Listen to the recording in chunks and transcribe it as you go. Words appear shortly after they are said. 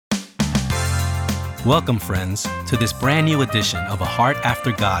Welcome, friends, to this brand new edition of A Heart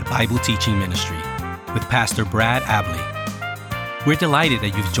After God Bible Teaching Ministry with Pastor Brad Abley. We're delighted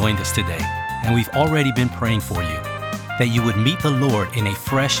that you've joined us today, and we've already been praying for you, that you would meet the Lord in a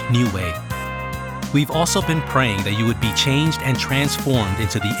fresh, new way. We've also been praying that you would be changed and transformed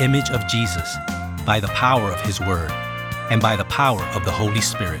into the image of Jesus by the power of His Word and by the power of the Holy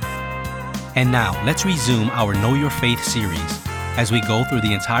Spirit. And now, let's resume our Know Your Faith series as we go through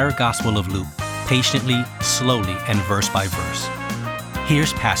the entire Gospel of Luke, patiently, slowly, and verse by verse.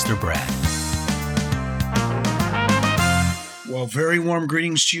 Here's Pastor Brad. Well, very warm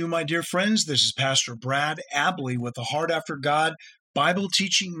greetings to you, my dear friends. This is Pastor Brad Abley with the Heart After God Bible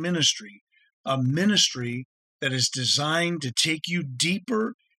Teaching Ministry, a ministry that is designed to take you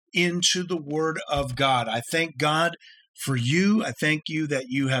deeper into the Word of God. I thank God for you. I thank you that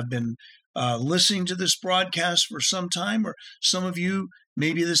you have been listening to this broadcast for some time, or some of you,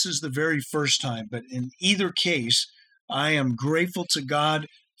 maybe this is the very first time. But in either case, I am grateful to God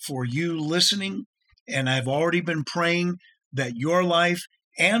for you listening, and I've already been praying that your life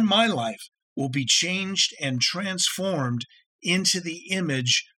and my life will be changed and transformed into the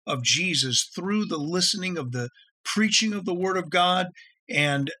image of Jesus through the listening of the preaching of the Word of God,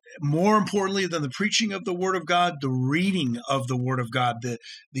 and more importantly than the preaching of the Word of God, the reading of the Word of God,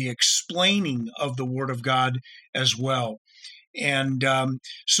 the explaining of the Word of God as well. And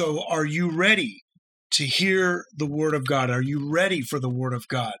so are you ready to hear the Word of God? Are you ready for the Word of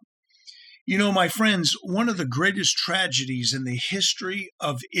God? You know, my friends, one of the greatest tragedies in the history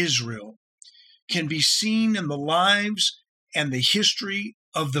of Israel can be seen in the lives and the history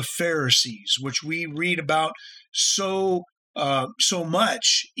of the Pharisees, which we read about so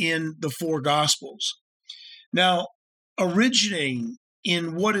much in the four Gospels. Now, originating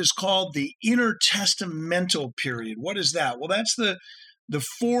in what is called the intertestamental period. What is that? Well, that's the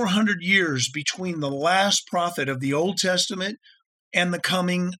 400 years between the last prophet of the Old Testament and the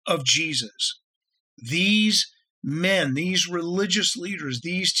coming of Jesus. These men, these religious leaders,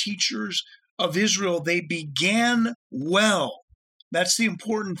 these teachers of Israel, they began well. That's the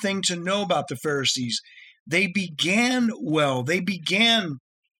important thing to know about the Pharisees. They began well. They began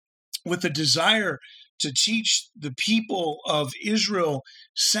with a desire to teach the people of Israel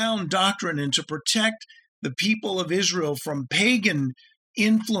sound doctrine and to protect the people of Israel from pagan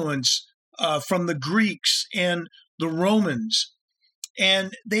influence from the Greeks and the Romans.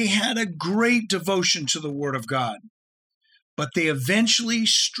 And they had a great devotion to the Word of God, but they eventually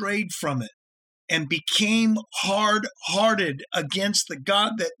strayed from it and became hard-hearted against the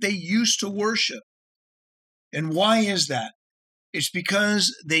God that they used to worship. And why is that? It's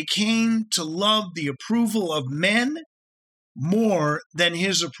because they came to love the approval of men more than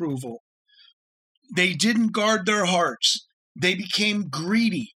His approval. They didn't guard their hearts. They became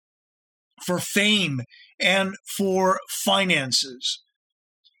greedy for fame and for finances.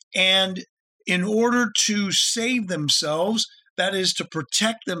 And in order to save themselves, that is to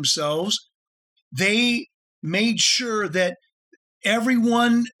protect themselves, they made sure that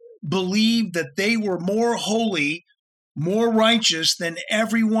everyone believed that they were more holy, more righteous than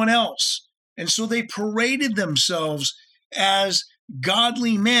everyone else. And so they paraded themselves as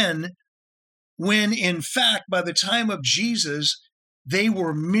godly men when, in fact, by the time of Jesus, they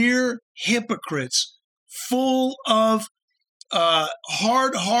were mere hypocrites, full of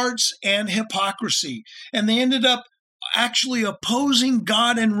hard hearts and hypocrisy. And they ended up actually opposing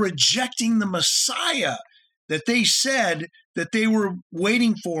God and rejecting the Messiah that they said that they were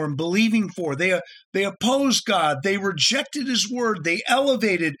waiting for and believing for. They opposed God. They rejected His Word. They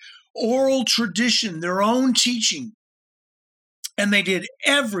elevated oral tradition, their own teaching. And they did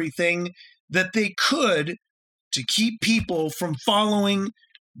everything that they could to keep people from following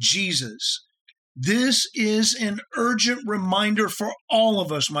Jesus. This is an urgent reminder for all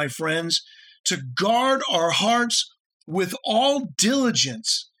of us, my friends, to guard our hearts with all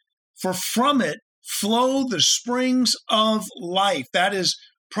diligence, for from it flow the springs of life. That is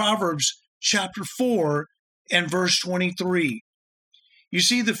Proverbs chapter 4 and verse 23. You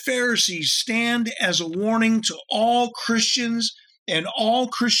see, the Pharisees stand as a warning to all Christians and all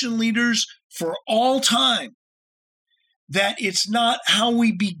Christian leaders for all time, that it's not how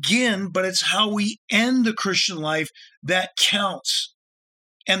we begin, but it's how we end the Christian life that counts.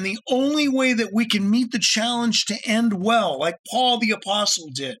 And the only way that we can meet the challenge to end well, like Paul the Apostle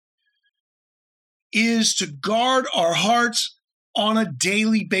did, is to guard our hearts on a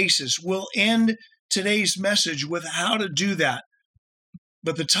daily basis. We'll end today's message with how to do that.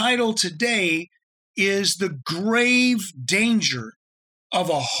 But the title today is The Grave Danger of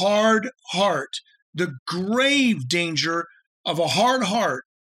a Hard Heart. The grave danger of a hard heart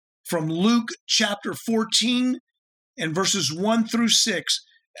from Luke chapter 14 and verses 1 through 6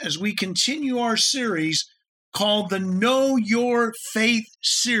 as we continue our series called the Know Your Faith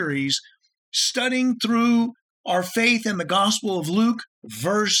series, studying through our faith in the Gospel of Luke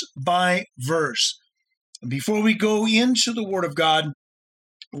verse by verse. And before we go into the Word of God,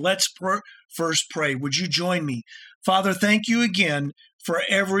 let's first pray. Would you join me? Father, thank you again for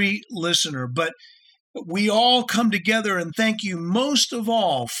every listener, but we all come together and thank you most of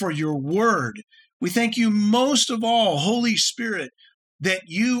all for your word. We thank you most of all, Holy Spirit, that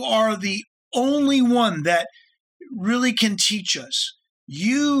you are the only one that really can teach us.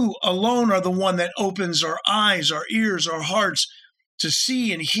 You alone are the one that opens our eyes, our ears, our hearts to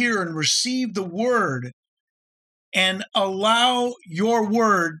see and hear and receive the word and allow your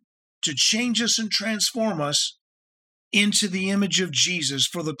word to change us and transform us into the image of Jesus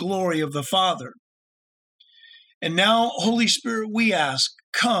for the glory of the Father. And now, Holy Spirit, we ask,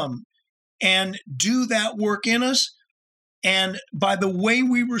 come and do that work in us. And by the way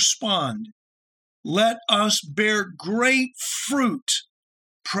we respond, let us bear great fruit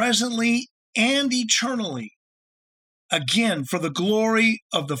presently and eternally. Again, for the glory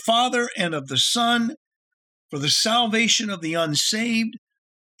of the Father and of the Son, for the salvation of the unsaved,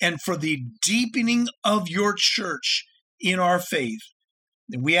 and for the deepening of your church in our faith.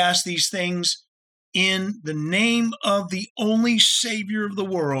 And we ask these things in the name of the only Savior of the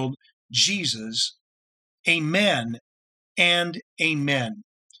world, Jesus. Amen and amen.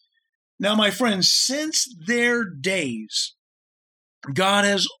 Now, my friends, since their days, God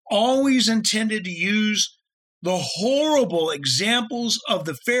has always intended to use the horrible examples of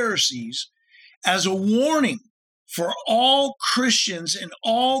the Pharisees as a warning for all Christians and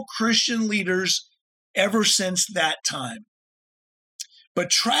all Christian leaders ever since that time. But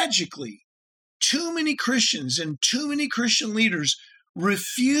tragically, too many Christians and too many Christian leaders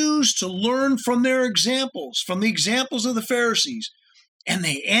refuse to learn from their examples, from the examples of the Pharisees. And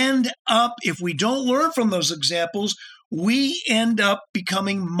they end up, if we don't learn from those examples, we end up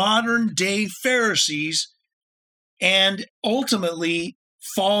becoming modern day Pharisees and ultimately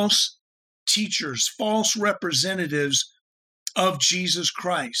false teachers, false representatives of Jesus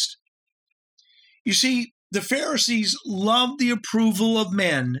Christ. You see, the Pharisees loved the approval of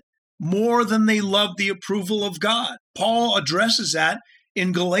men more than they loved the approval of God. Paul addresses that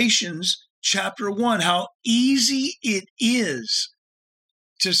in Galatians chapter 1, how easy it is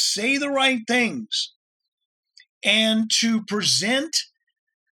to say the right things and to present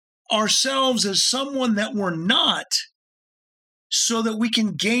ourselves as someone that we're not so that we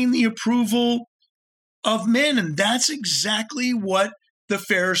can gain the approval of men. And that's exactly what the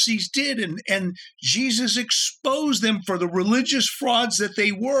Pharisees did. And Jesus exposed them for the religious frauds that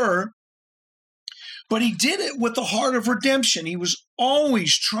they were, but he did it with the heart of redemption. He was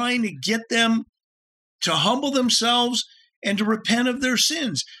always trying to get them to humble themselves and to repent of their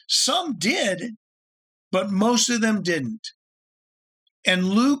sins. Some did, but most of them didn't. And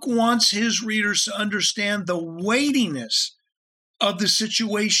Luke wants his readers to understand the weightiness of the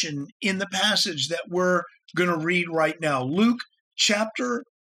situation in the passage that we're going to read right now. Luke chapter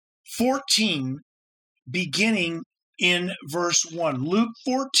 14, beginning in verse 1. Luke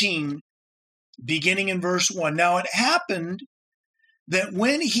 14, beginning in verse 1. Now it happened that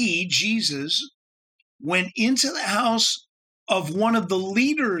when he, Jesus, went into the house of one of the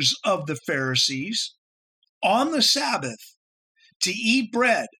leaders of the Pharisees on the Sabbath to eat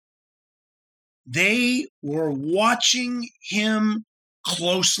bread, they were watching him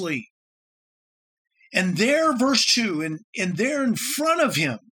closely. And there, verse 2, and there in front of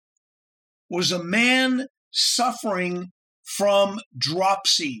him was a man suffering from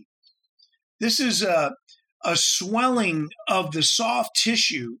dropsy. This is a swelling of the soft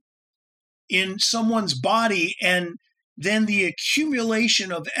tissue in someone's body and then the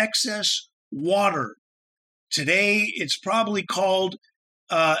accumulation of excess water. Today, it's probably called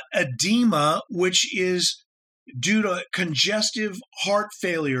edema, which is due to congestive heart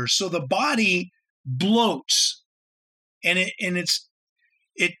failure. So the body bloats, and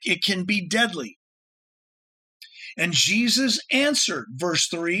it can be deadly. And Jesus answered, verse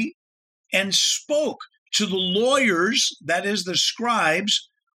 3, and spoke to the lawyers, that is the scribes,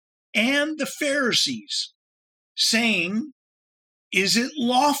 and the Pharisees, saying, is it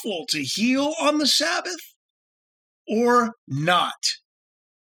lawful to heal on the Sabbath or not?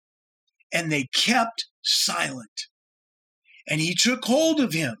 And they kept silent. And he took hold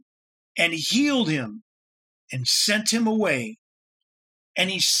of him and healed him and sent him away. And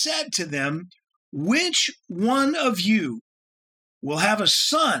he said to them, which one of you will have a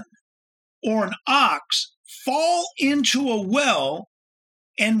son or an ox fall into a well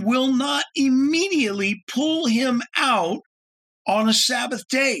and will not immediately pull him out on a Sabbath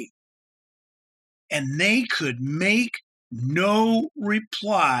day. And they could make no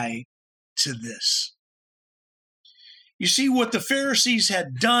reply to this. You see, what the Pharisees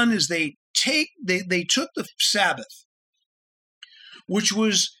had done is they took the Sabbath, which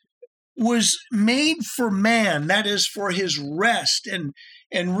was made for man, that is, for his rest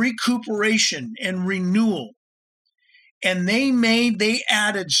and recuperation and renewal. And they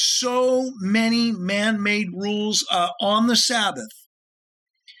added so many man-made rules on the Sabbath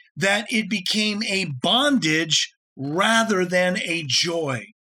that it became a bondage rather than a joy,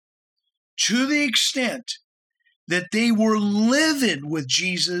 to the extent that they were livid with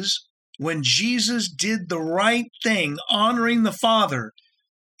Jesus when Jesus did the right thing, honoring the Father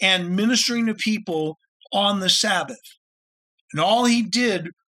and ministering to people on the Sabbath. And all he did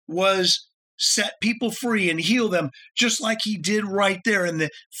was set people free and heal them, just like he did right there. And the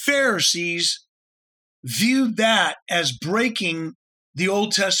Pharisees viewed that as breaking the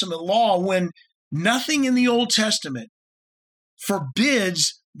Old Testament law, when nothing in the Old Testament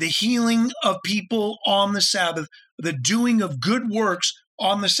forbids the healing of people on the Sabbath, the doing of good works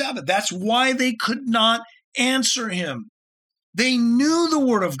on the Sabbath. That's why they could not answer him. They knew the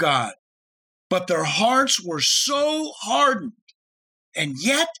word of God, but their hearts were so hardened, and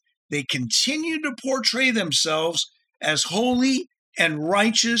yet they continued to portray themselves as holy and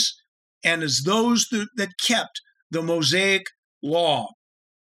righteous and as those that kept the Mosaic law.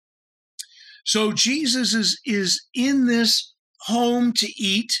 So Jesus is in this home to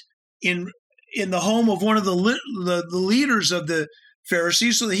eat, in the home of one of the leaders of the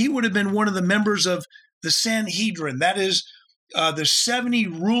Pharisees, so that he would have been one of the members of the Sanhedrin. That is, the 70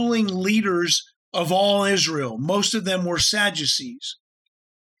 ruling leaders of all Israel. Most of them were Sadducees.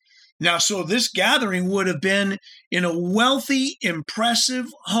 Now, so this gathering would have been in a wealthy, impressive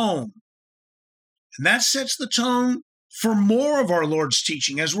home. And that sets the tone for more of our Lord's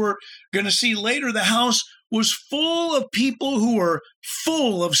teaching. As we're going to see later, the house was full of people who were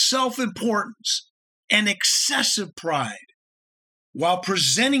full of self-importance and excessive pride, while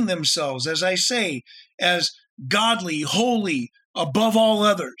presenting themselves, as I say, as godly, holy, above all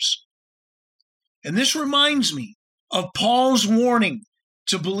others. And this reminds me of Paul's warning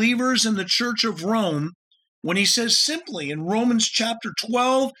to believers in the Church of Rome when he says simply in Romans chapter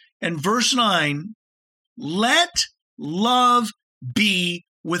 12 and verse 9, "Let love be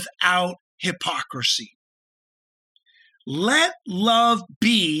without hypocrisy." Let love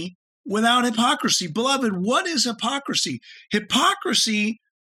be without hypocrisy. Beloved, what is hypocrisy? Hypocrisy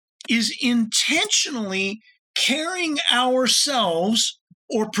is intentionally carrying ourselves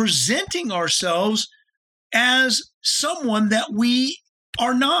or presenting ourselves as someone that we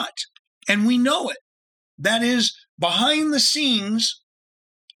are not, and we know it. That is, behind the scenes,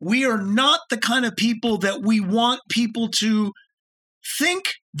 we are not the kind of people that we want people to think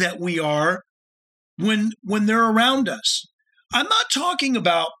that we are when they're around us. I'm not talking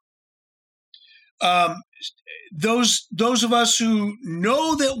about those of us who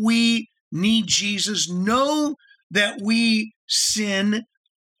know that we need Jesus, know that we sin,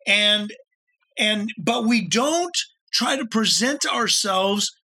 but we don't try to present ourselves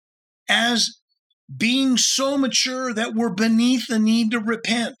as being so mature that we're beneath the need to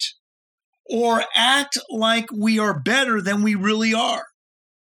repent, or act like we are better than we really are.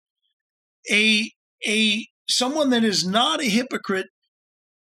 Someone that is not a hypocrite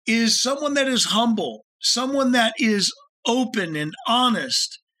is someone that is humble, someone that is open and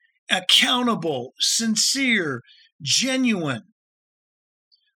honest, accountable, sincere, genuine.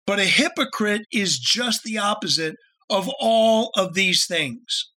 But a hypocrite is just the opposite of all of these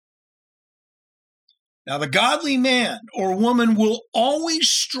things. Now, the godly man or woman will always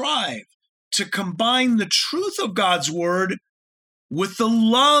strive to combine the truth of God's word with the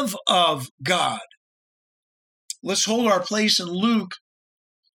love of God. Let's hold our place in Luke,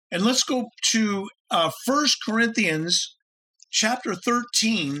 and let's go to 1 Corinthians chapter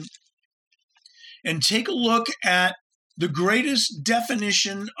 13 and take a look at the greatest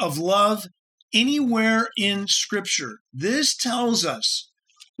definition of love anywhere in Scripture. This tells us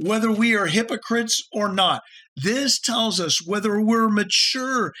whether we are hypocrites or not. This tells us whether we're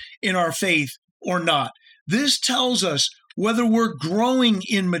mature in our faith or not. This tells us whether we're growing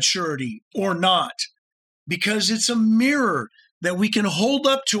in maturity or not, because it's a mirror that we can hold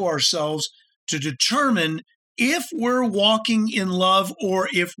up to ourselves to determine if we're walking in love or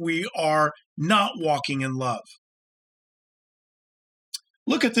if we are not walking in love.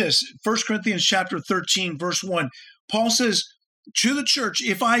 Look at this, 1 Corinthians chapter 13, verse 1. Paul says to the church,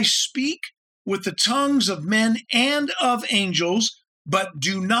 "If I speak with the tongues of men and of angels, but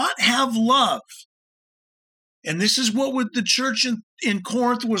do not have love. And this is what the church in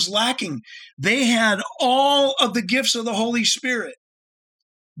Corinth was lacking. They had all of the gifts of the Holy Spirit,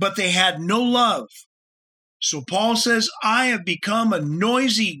 but they had no love. So Paul says, I have become a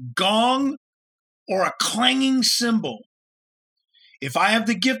noisy gong or a clanging cymbal. If I have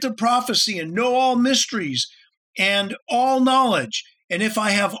the gift of prophecy and know all mysteries and all knowledge, and if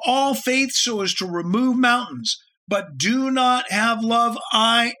I have all faith so as to remove mountains, but do not have love,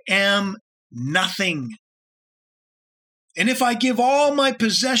 I am nothing. And if I give all my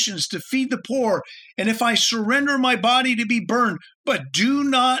possessions to feed the poor, and if I surrender my body to be burned, but do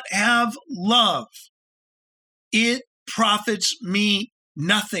not have love, it profits me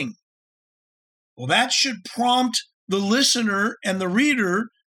nothing. Well, that should prompt the listener and the reader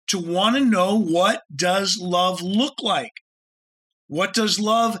to want to know, what does love look like? What does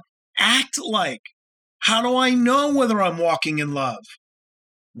love act like? How do I know whether I'm walking in love?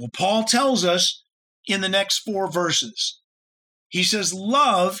 Well, Paul tells us in the next 4 verses. He says,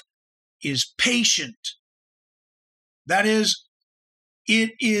 love is patient. That is,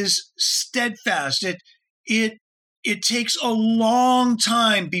 it is steadfast. It takes a long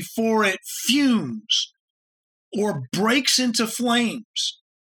time before it fumes or breaks into flames.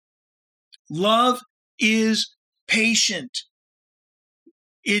 Love is patient.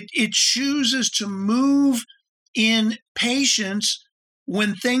 It chooses to move in patience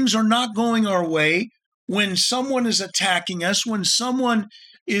when things are not going our way, when someone is attacking us, when someone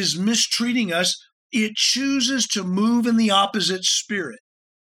is mistreating us. It chooses to move in the opposite spirit.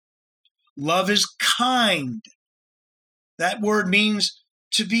 Love is kind. That word means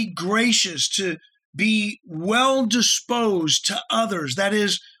to be gracious, to be well disposed to others. That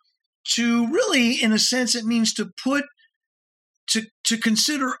is, to really, in a sense, it means to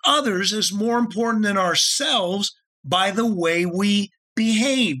consider others as more important than ourselves by the way we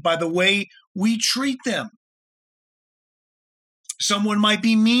behave, by the way we treat them. Someone might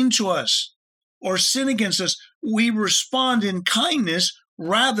be mean to us or sin against us. We respond in kindness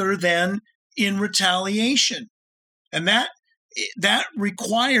rather than in retaliation. And that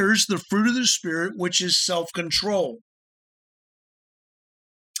requires the fruit of the Spirit, which is self-control.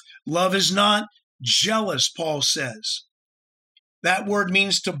 Love is not jealous, Paul says. That word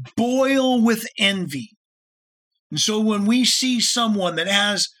means to boil with envy. And so when we see someone that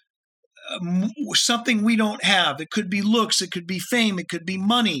has something we don't have, it could be looks, it could be fame, it could be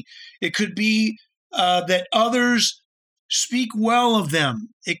money, it could be that others speak well of them.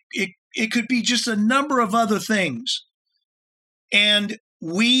 It could be just a number of other things. And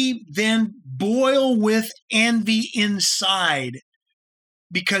we then boil with envy inside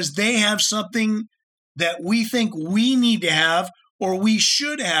because they have something that we think we need to have or we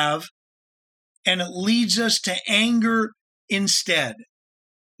should have, and it leads us to anger instead.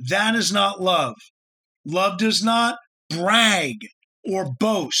 That is not love. Love does not brag or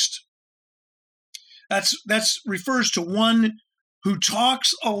boast. That's refers to one who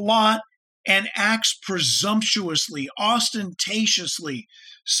talks a lot and acts presumptuously, ostentatiously.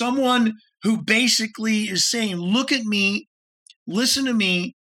 Someone who basically is saying, look at me, listen to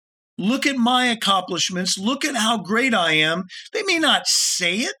me, look at my accomplishments, look at how great I am. They may not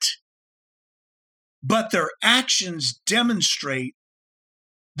say it, but their actions demonstrate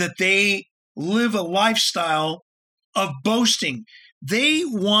that they live a lifestyle of boasting. They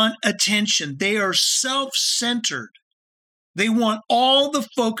want attention. They are self-centered. They want all the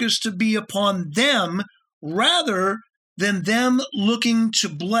focus to be upon them rather than them looking to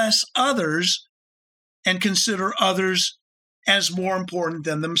bless others and consider others as more important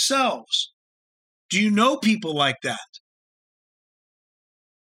than themselves. Do you know people like that?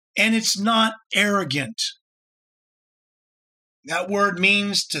 And it's not arrogant. That word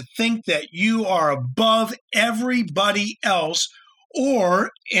means to think that you are above everybody else,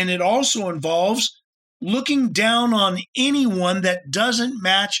 and it also involves looking down on anyone that doesn't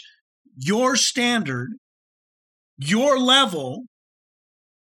match your standard, your level,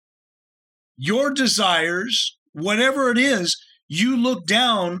 your desires, whatever it is, you look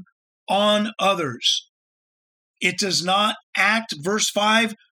down on others. It does not act, verse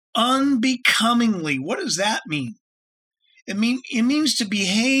 5, unbecomingly. What does that mean? It means to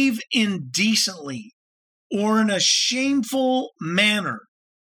behave indecently or in a shameful manner.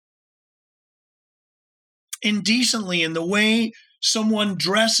 Indecently in the way someone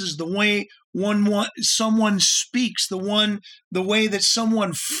dresses, the way someone speaks, the way that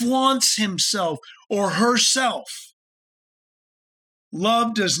someone flaunts himself or herself.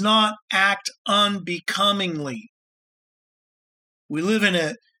 Love does not act unbecomingly. We live in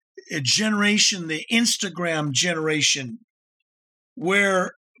a generation, the Instagram generation,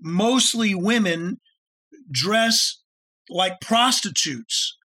 where mostly women dress like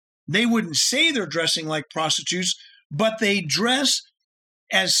prostitutes. They wouldn't say they're dressing like prostitutes, but they dress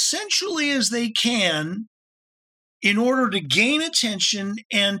as sensually as they can in order to gain attention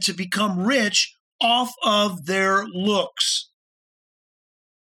and to become rich off of their looks.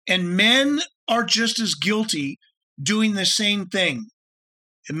 And men are just as guilty doing the same thing.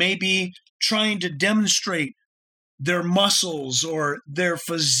 It may be trying to demonstrate their muscles or their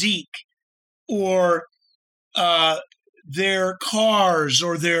physique or their cars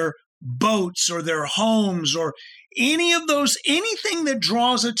or their boats or their homes or anything that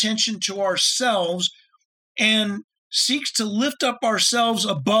draws attention to ourselves and seeks to lift up ourselves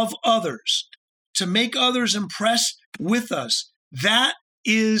above others, to make others impressed with us. That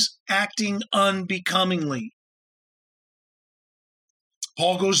is acting unbecomingly.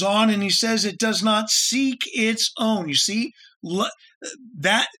 Paul goes on and he says it does not seek its own. You see,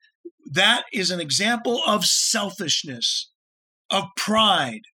 that is an example of selfishness, of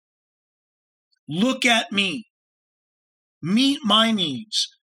pride. Look at me. Meet my needs.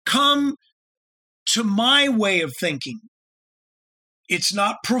 Come to my way of thinking. It's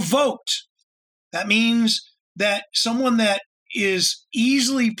not provoked. That means that someone that is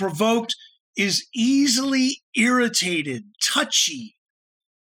easily provoked is easily irritated, touchy.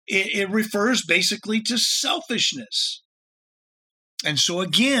 It refers basically to selfishness. And so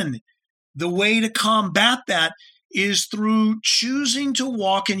again, the way to combat that is through choosing to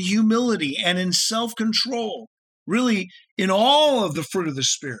walk in humility and in self-control, really in all of the fruit of the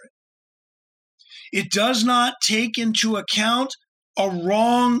Spirit. It does not take into account a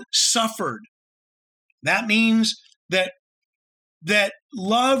wrong suffered. That means that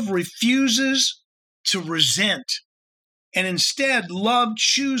love refuses to resent, and instead love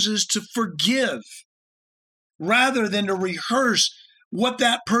chooses to forgive rather than to rehearse what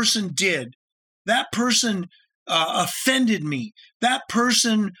that person did. That person offended me. That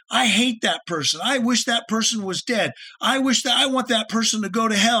person, I hate that person. I wish that person was dead. I want that person to go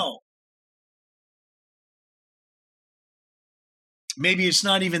to hell. Maybe it's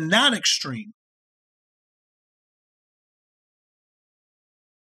not even that extreme.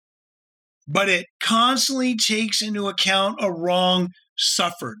 But it constantly takes into account a wrong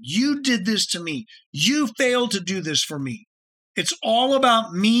suffered. You did this to me. You failed to do this for me. It's all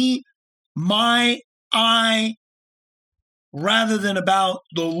about me, I, rather than about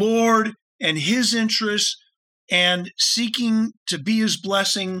the Lord and his interests and seeking to be his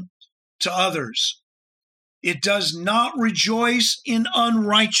blessing to others. It does not rejoice in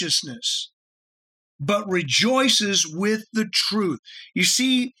unrighteousness, but rejoices with the truth. You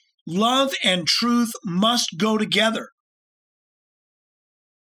see, love and truth must go together.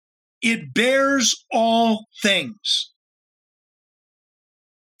 It bears all things.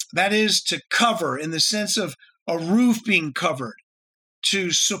 That is to cover in the sense of a roof being covered,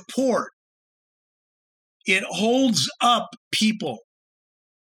 to support. It holds up people.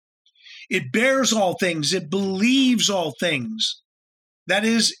 It bears all things. It believes all things. That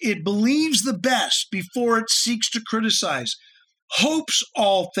is, it believes the best before it seeks to criticize. Hopes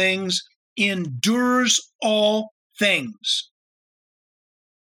all things, endures all things.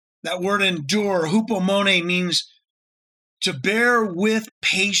 That word endure, hupomone, means to bear with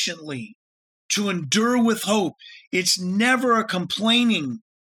patiently, to endure with hope. It's never a complaining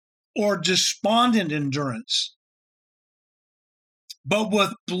or despondent endurance, but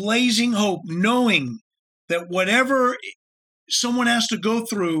with blazing hope, knowing that whatever someone has to go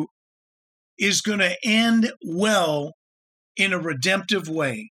through is going to end well in a redemptive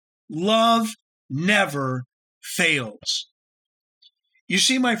way. Love never fails. You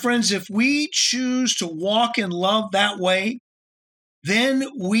see, my friends, if we choose to walk in love that way, then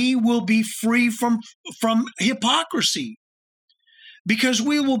we will be free from hypocrisy, because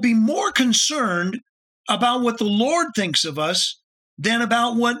we will be more concerned about what the Lord thinks of us than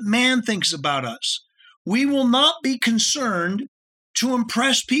about what man thinks about us. We will not be concerned to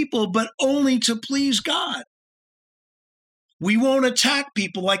impress people, but only to please God. We won't attack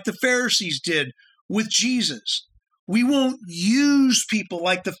people like the Pharisees did with Jesus. We won't use people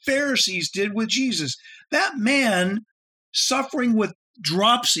like the Pharisees did with Jesus. That man suffering with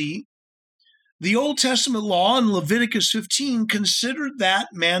dropsy, the Old Testament law in Leviticus 15 considered that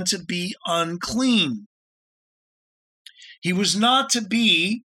man to be unclean. He was not to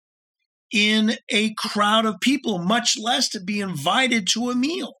be in a crowd of people, much less to be invited to a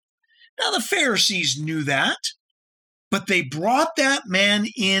meal. Now, the Pharisees knew that, but they brought that man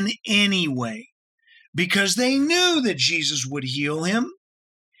in anyway, because they knew that Jesus would heal him,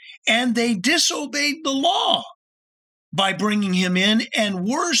 and they disobeyed the law. by bringing him in. And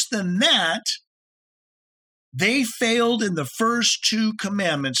worse than that, they failed in the first two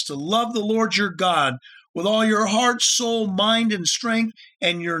commandments, to love the Lord your God with all your heart, soul, mind, and strength,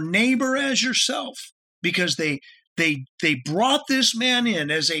 and your neighbor as yourself, because they brought this man in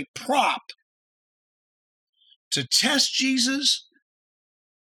as a prop to test Jesus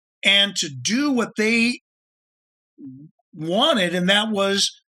and to do what they wanted, and that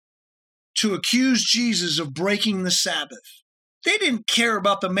was to accuse Jesus of breaking the Sabbath. They didn't care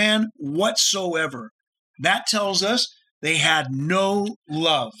about the man whatsoever. That tells us they had no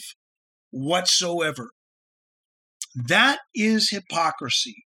love whatsoever. That is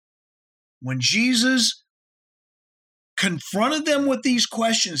hypocrisy. When Jesus confronted them with these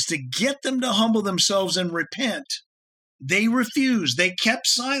questions to get them to humble themselves and repent, they refused. They kept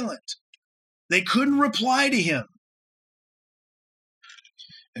silent. They couldn't reply to him.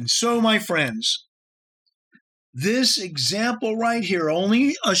 And so, my friends, this example right here,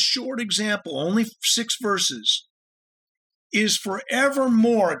 only a short example, only 6 verses, is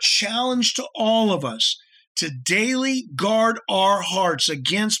forevermore a challenge to all of us to daily guard our hearts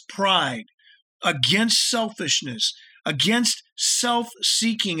against pride, against selfishness, against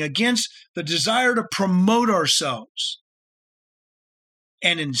self-seeking, against the desire to promote ourselves.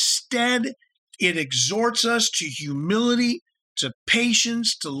 And instead, it exhorts us to humility, to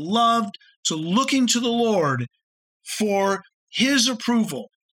patience, to love, to looking to the Lord for his approval,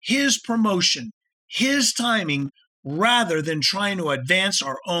 his promotion, his timing, rather than trying to advance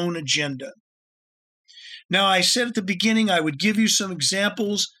our own agenda. Now, I said at the beginning I would give you some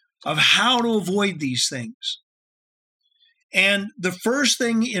examples of how to avoid these things. And the first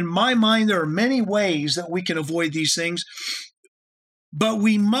thing in my mind, there are many ways that we can avoid these things, but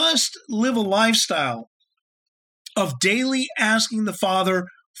we must live a lifestyle of daily asking the Father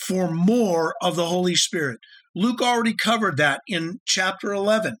for more of the Holy Spirit. Luke already covered that in chapter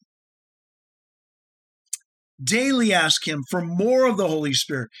 11. Daily ask him for more of the Holy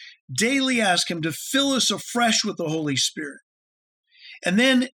Spirit. Daily ask him to fill us afresh with the Holy Spirit. And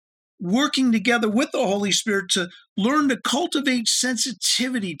then working together with the Holy Spirit to learn to cultivate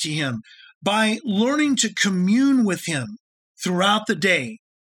sensitivity to him by learning to commune with him throughout the day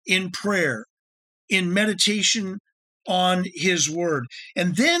in prayer, in meditation on his word.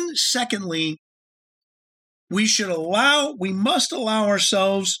 And then secondly, we must allow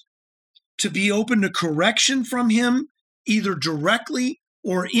ourselves to be open to correction from him, either directly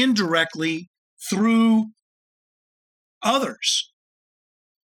or indirectly through others.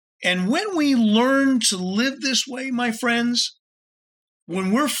 And when we learn to live this way, my friends,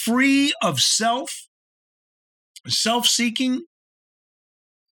 when we're free of self-seeking,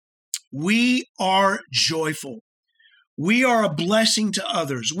 we are joyful. We are a blessing to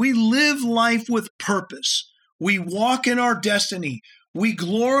others. We live life with purpose. We walk in our destiny. We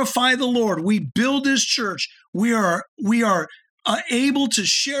glorify the Lord. We build his church. We are able to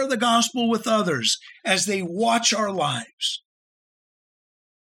share the gospel with others as they watch our lives.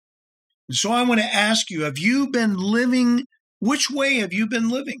 And so I want to ask you, which way have you been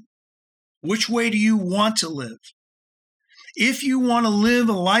living? Which way do you want to live? If you want to live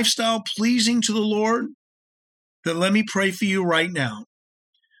a lifestyle pleasing to the Lord, then let me pray for you right now.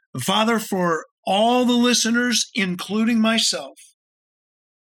 Father, for all the listeners, including myself,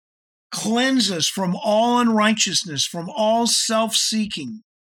 cleanse us from all unrighteousness, from all self-seeking,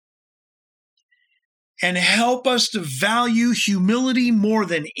 and help us to value humility more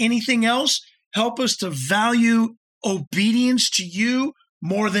than anything else. Help us to value obedience to you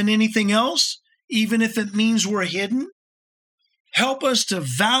more than anything else, even if it means we're hidden. Help us to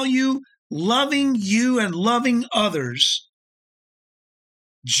value loving you and loving others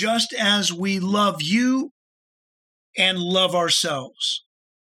just as we love you and love ourselves.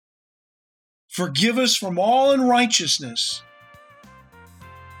 Forgive us from all unrighteousness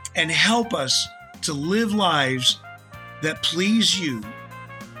and help us to live lives that please you.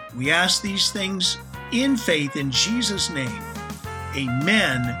 We ask these things in faith in Jesus' name.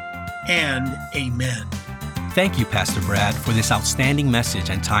 Amen and amen. Thank you, Pastor Brad, for this outstanding message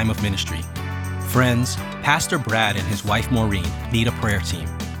and time of ministry. Friends, Pastor Brad and his wife Maureen need a prayer team.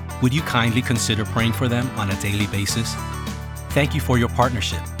 Would you kindly consider praying for them on a daily basis? Thank you for your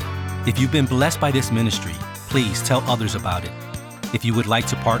partnership. If you've been blessed by this ministry, please tell others about it. If you would like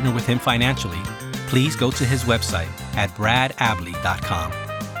to partner with him financially, please go to his website at bradabley.com.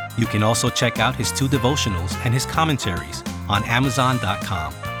 You can also check out his 2 devotionals and his commentaries on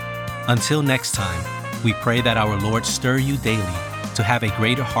amazon.com. Until next time, we pray that our Lord stir you daily to have a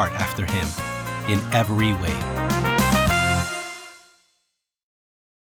greater heart after him in every way.